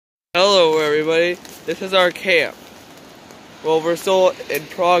Hello everybody, this is our camp. Well, we're still in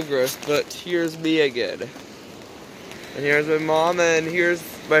progress, but here's me again. And here's my mom, and here's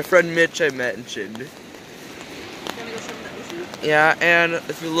my friend Mitch I mentioned. Gonna go swim in the ocean? Yeah, and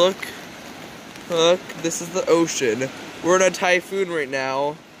if you look, this is the ocean. We're in a typhoon right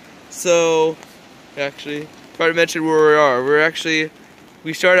now, so, actually, try to mention where we are.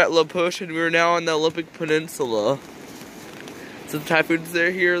 We started at La Push, and we're now on the Olympic Peninsula. So the typhoons that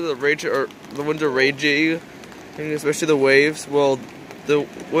are here, the winds are raging, and especially the waves. Well, the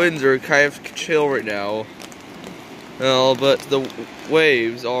winds are kind of chill right now. Well, but the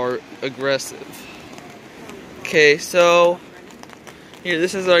waves are aggressive. Okay, so here,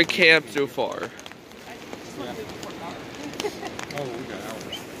 this is our camp so far.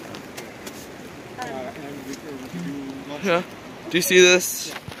 Yeah. Do you see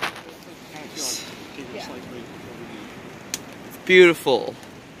this? Beautiful.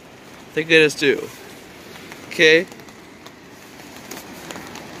 Thank goodness too. Okay.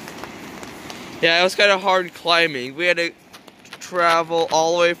 Yeah, it was kind of hard climbing. We had to travel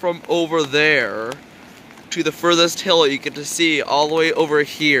all the way from over there to the furthest hill you get to see, all the way over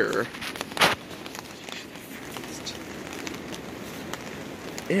here.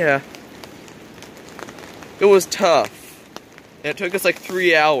 Yeah. It was tough. And it took us like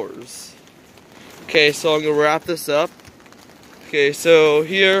 3 hours. Okay, so I'm gonna wrap this up. Okay, so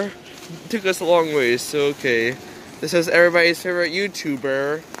here, it took us a long ways, so okay. This is everybody's favorite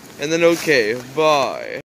YouTuber, and then okay, bye.